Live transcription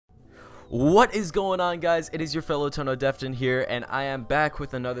What is going on, guys? It is your fellow Tono Defton here, and I am back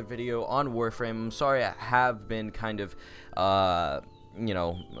with another video on Warframe. I'm sorry I have been kind of,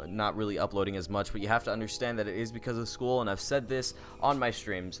 not really uploading as much, but you have to understand that it is because of school, and I've said this on my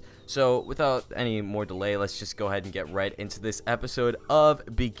streams. So without any more delay, let's just go ahead and get right into this episode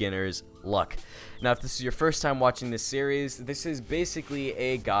of Beginner's Luck. Now, if this is your first time watching this series, this is basically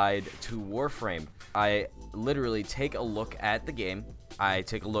a guide to Warframe. I literally take a look at the game, I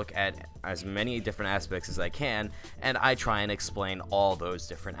take a look at as many different aspects as I can, and I try and explain all those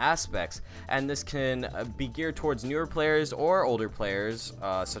different aspects. And this can be geared towards newer players or older players,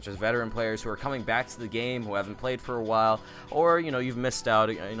 such as veteran players who are coming back to the game, who haven't played for a while, or, you've missed out,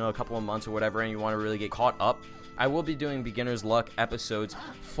 a couple of months or whatever, and you want to really get caught up. I will be doing Beginner's Luck episodes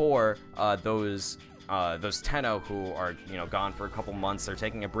for those Tenno who are, gone for a couple months, they're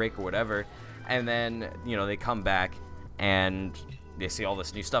taking a break or whatever, and then, they come back and they see all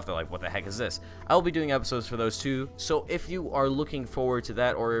this new stuff. They're like, what the heck is this? I'll be doing episodes for those too. So if you are looking forward to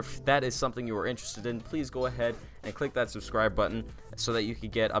that, or if that is something you are interested in, please go ahead and click that subscribe button so that you can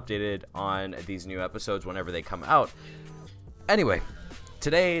get updated on these new episodes whenever they come out. Anyway,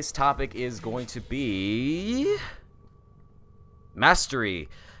 today's topic is going to be mastery.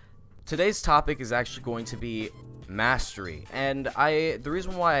 Today's topic is actually going to be mastery, and the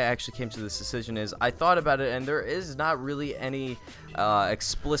reason why I actually came to this decision is I thought about it, and there is not really any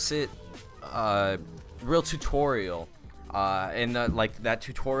explicit real tutorial in that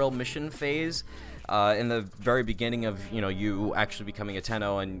tutorial mission phase in the very beginning of you actually becoming a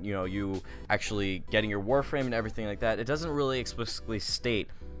Tenno, and you actually getting your Warframe and everything like that. It doesn't really explicitly state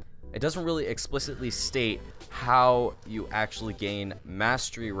how you actually gain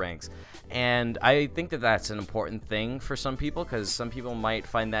mastery ranks, and I think that that's an important thing for some people, because some people might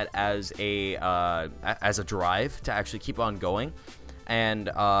find that as a drive to actually keep on going, and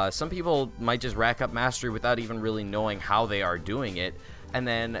some people might just rack up mastery without even really knowing how they are doing it, and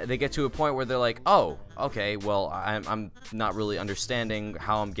then they get to a point where they're like, oh, okay, well, I'm not really understanding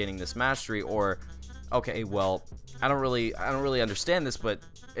how I'm gaining this mastery, or okay, well, I don't really understand this, but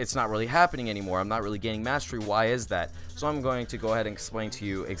it's not really happening anymore. I'm not really gaining mastery. Why is that? So I'm going to go ahead and explain to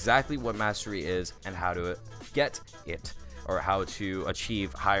you exactly what mastery is and how to get it, or how to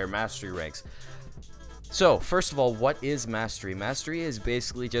achieve higher mastery ranks. So first of all, what is mastery? Mastery is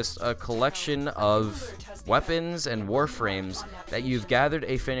basically just a collection of weapons and warframes that you've gathered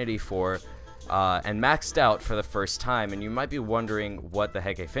affinity for and maxed out for the first time. And you might be wondering what the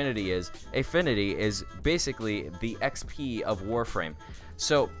heck affinity is. Affinity is basically the XP of Warframe.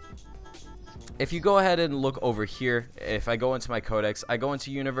 So if you go ahead and look over here, if I go into my codex, I go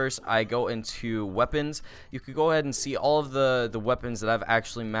into universe, I go into weapons, you could go ahead and see all of the weapons that I've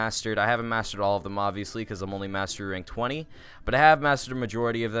actually mastered. I haven't mastered all of them, obviously, because I'm only mastery rank 20, but I have mastered a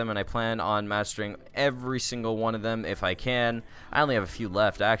majority of them, and I plan on mastering every single one of them if I can. I only have a few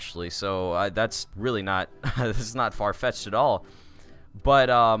left, actually, so that's really not this is not far-fetched at all. But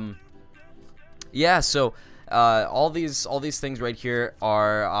yeah, so all these things right here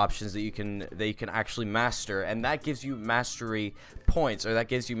are options that you can actually master, and that gives you mastery points, or that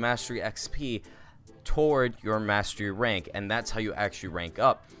gives you mastery XP toward your mastery rank, and that's how you actually rank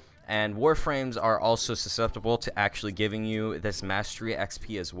up. And Warframes are also susceptible to actually giving you this mastery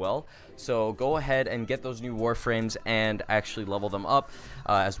XP as well. So go ahead and get those new Warframes and actually level them up,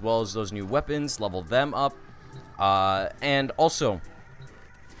 as well as those new weapons, level them up, and also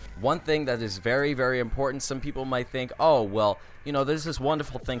one thing that is very, very important. Some people might think, oh, well, there's this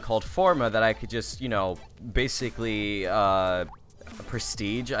wonderful thing called Forma that I could just, basically,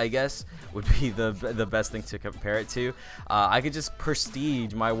 prestige, I guess, would be the best thing to compare it to. I could just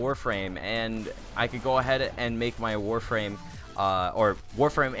prestige my Warframe, and I could go ahead and make my Warframe, or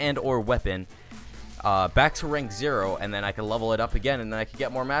Warframe and or weapon, back to rank 0, and then I could level it up again, and then I could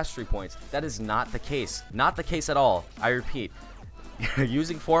get more mastery points. That is not the case. Not the case at all. I repeat.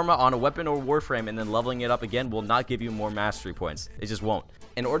 Using Forma on a weapon or Warframe and then leveling it up again will not give you more mastery points. It just won't.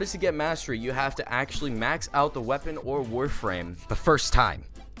 In order to get mastery, you have to actually max out the weapon or Warframe the first time,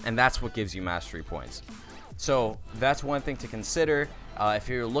 and that's what gives you mastery points. So that's one thing to consider. If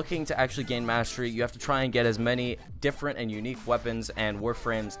you're looking to actually gain mastery, you have to try and get as many different and unique weapons and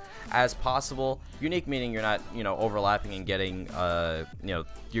Warframes as possible. Unique meaning you're not, overlapping and getting,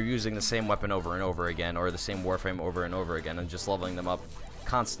 you're using the same weapon over and over again, or the same Warframe over and over again, and just leveling them up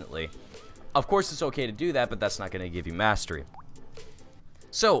constantly. Of course, it's okay to do that, but that's not going to give you mastery.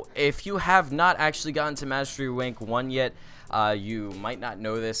 So if you have not actually gotten to mastery rank 1 yet, you might not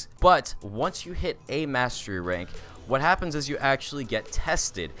know this, but once you hit a mastery rank, what happens is you actually get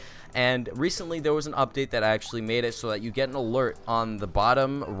tested, And recently there was an update that actually made it so that you get an alert on the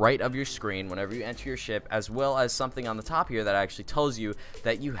bottom right of your screen whenever you enter your ship, as well as something on the top here that actually tells you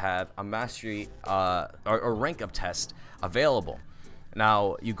that you have a mastery or rank up test available.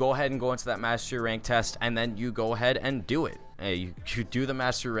 Now you go ahead and go into that mastery rank test, and then you go ahead and do it. You do the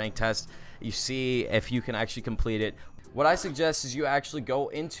mastery rank test, you see if you can actually complete it. What I suggest is you actually go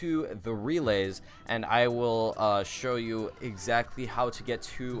into the relays, and I will show you exactly how to get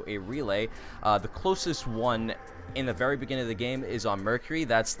to a relay. The closest one in the very beginning of the game is on Mercury.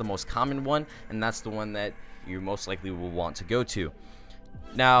 That's the most common one, and that's the one that you most likely will want to go to.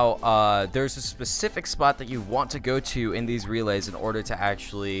 Now, there's a specific spot that you want to go to in these relays in order to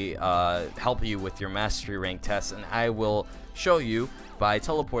actually help you with your mastery rank test, and I will show you by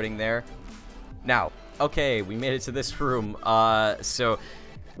teleporting there. Now, okay, we made it to this room. So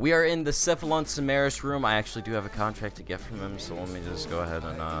we are in the Cephalon Samaris room. I actually do have a contract to get from him, so let me just go ahead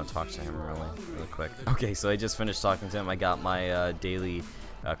and talk to him really quick. Okay, so I just finished talking to him. I got my daily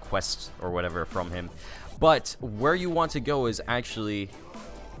quest or whatever from him. But where you want to go is actually,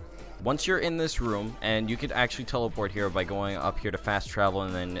 once you're in this room, and you could actually teleport here by going up here to fast travel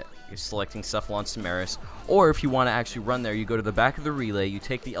and then selecting Cephalon Samaris, or if you want to actually run there, you go to the back of the relay, you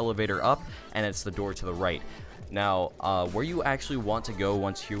take the elevator up, and it's the door to the right. Now, where you actually want to go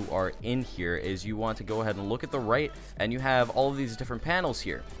once you are in here is you want to go ahead and look at the right, and you have all of these different panels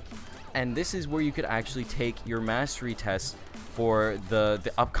here. And this is where you could actually take your mastery test for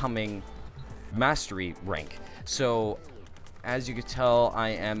the upcoming mastery rank. So as you can tell, I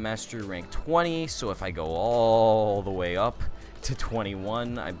am mastery rank 20, so if I go all the way up to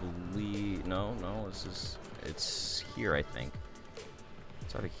 21, I believe, no, it's here, I think.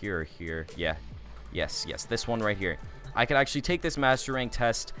 It's either here or here. Yeah, yes, this one right here. I could actually take this master rank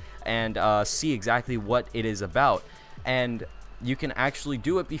test and see exactly what it is about, and you can actually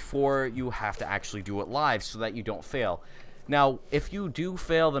do it before you have to actually do it live so that you don't fail. Now, if you do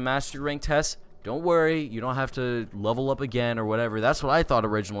fail the master rank test, don't worry, you don't have to level up again or whatever. That's what I thought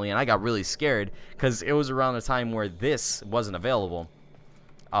originally, and I got really scared because it was around the time where this wasn't available.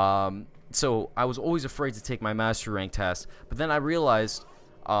 So I was always afraid to take my master rank test, but then I realized,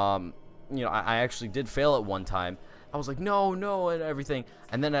 you know, I actually did fail it one time. I was like, no, and everything,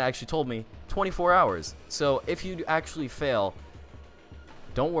 and then it actually told me 24 hours. So if you actually fail,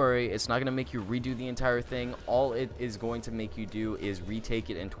 don't worry, it's not going to make you redo the entire thing. All it is going to make you do is retake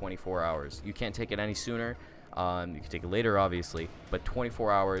it in 24 hours. You can't take it any sooner. You can take it later, obviously, but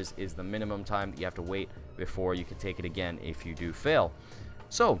 24 hours is the minimum time that you have to wait before you can take it again if you do fail.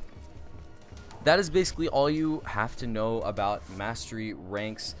 So that is basically all you have to know about mastery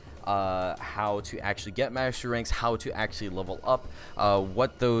ranks, how to actually get mastery ranks, how to actually level up,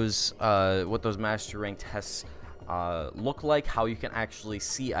 what those mastery rank tests look like, how you can actually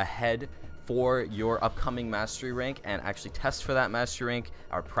see ahead for your upcoming mastery rank and actually test for that mastery rank,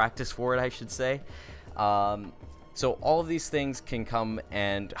 or practice for it, I should say. So all of these things can come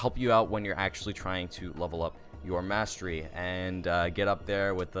and help you out when you're actually trying to level up your mastery and get up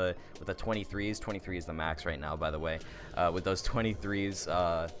there with the 23s. 23 is the max right now, by the way. With those 23s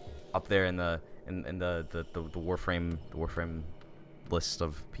up there in the Warframe list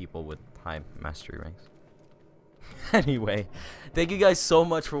of people with high mastery ranks. Anyway, thank you guys so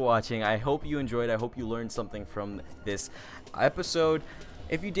much for watching. I hope you enjoyed. I hope you learned something from this episode.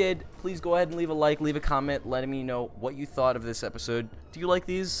 If you did, please go ahead and leave a like, leave a comment, letting me know what you thought of this episode. Do you like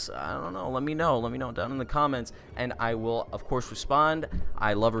these? I don't know. Let me know. Let me know down in the comments, and I will, of course, respond.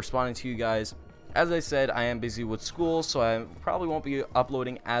 I love responding to you guys. As I said, I am busy with school, so I probably won't be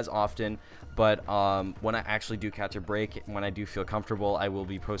uploading as often, but when I actually do catch a break, when I do feel comfortable, I will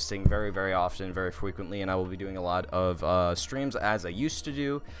be posting very, very often, very frequently, and I will be doing a lot of streams as I used to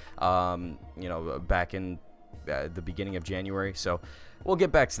do, you know, back in the beginning of January. So we'll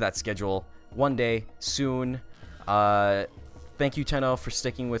get back to that schedule one day soon. Thank you, Tenno, for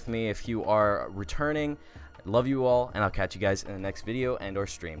sticking with me. If you are returning, I love you all, and I'll catch you guys in the next video and or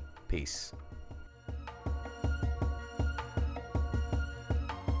stream. Peace.